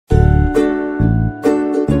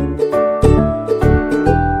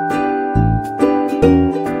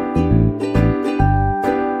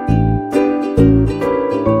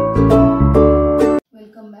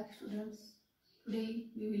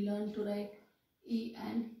E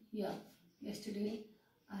and F. Yesterday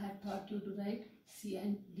I had taught you to write C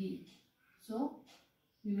and D. So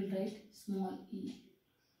we will write small e.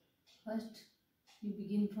 First you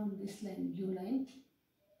begin from this line, blue line,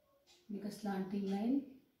 make a slanting line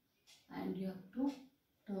and you have to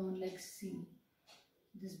turn like C.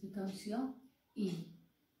 This becomes your E.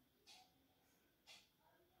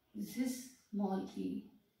 This is small e.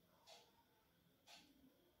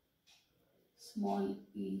 Small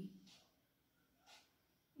e.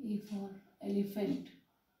 E for elephant.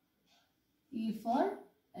 E for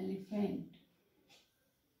elephant.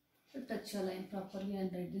 So touch your line properly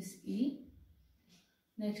and write this E.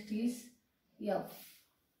 Next is F.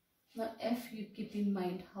 Now F you keep in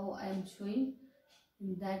mind how I am showing.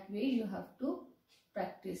 In that way you have to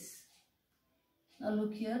practice. Now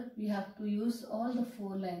look here, we have to use all the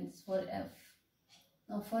 4 lines for F.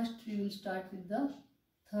 Now first we will start with the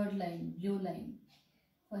third line, blue line.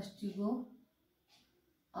 First you go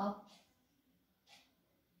up,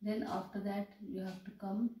 then after that you have to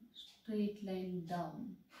come straight line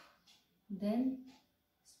down. Then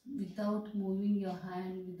without moving your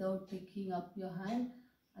hand, without taking up your hand,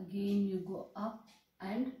 again you go up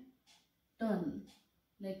and turn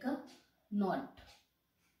like a knot.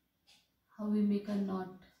 How we make a knot?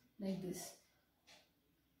 Like this.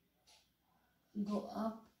 Go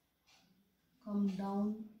up, come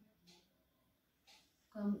down,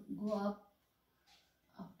 go up,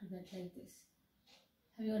 after that like this.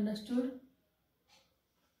 Have you understood?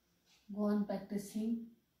 Go on practicing.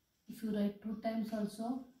 If you write 2 times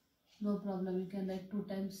also, no problem, you can write 2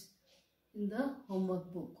 times in the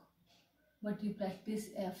homework book. But you practice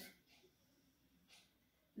F.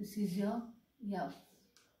 This is your F.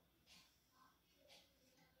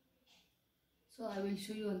 So I will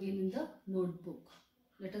show you again in the notebook.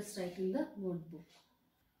 Let us write in the notebook.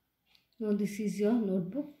 Now this is your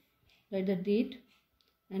notebook. Write the date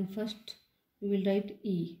and first we will write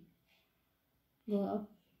E. Go up,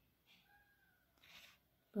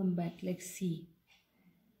 come back like C.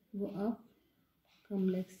 Go up, come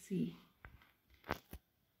like C.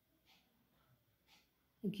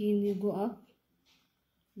 Again you go up.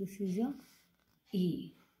 This is your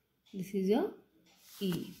E. This is your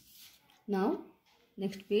E. Now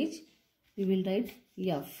next page we will write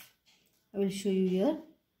F. I will show you here.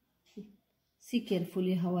 See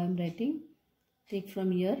carefully how I am writing. Take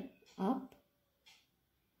from here up,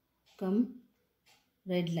 come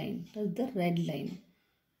red line, touch the red line.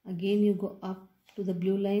 Again you go up to the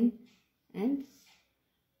blue line and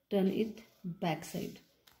turn it back side.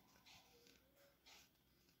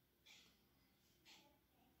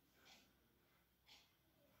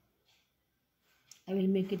 I will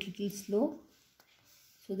make it little slow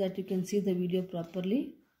so that you can see the video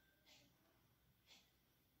properly.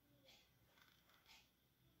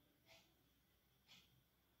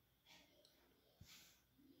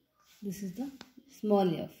 This is the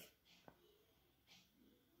small F.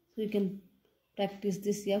 So you can practice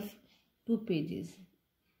this F 2 pages.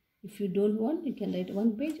 If you don't want, you can write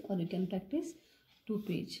 1 page or you can practice 2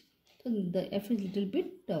 pages. So the F is little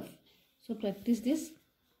bit tough. So practice this,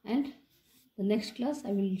 and the next class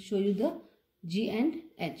I will show you the G and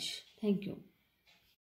H. Thank you.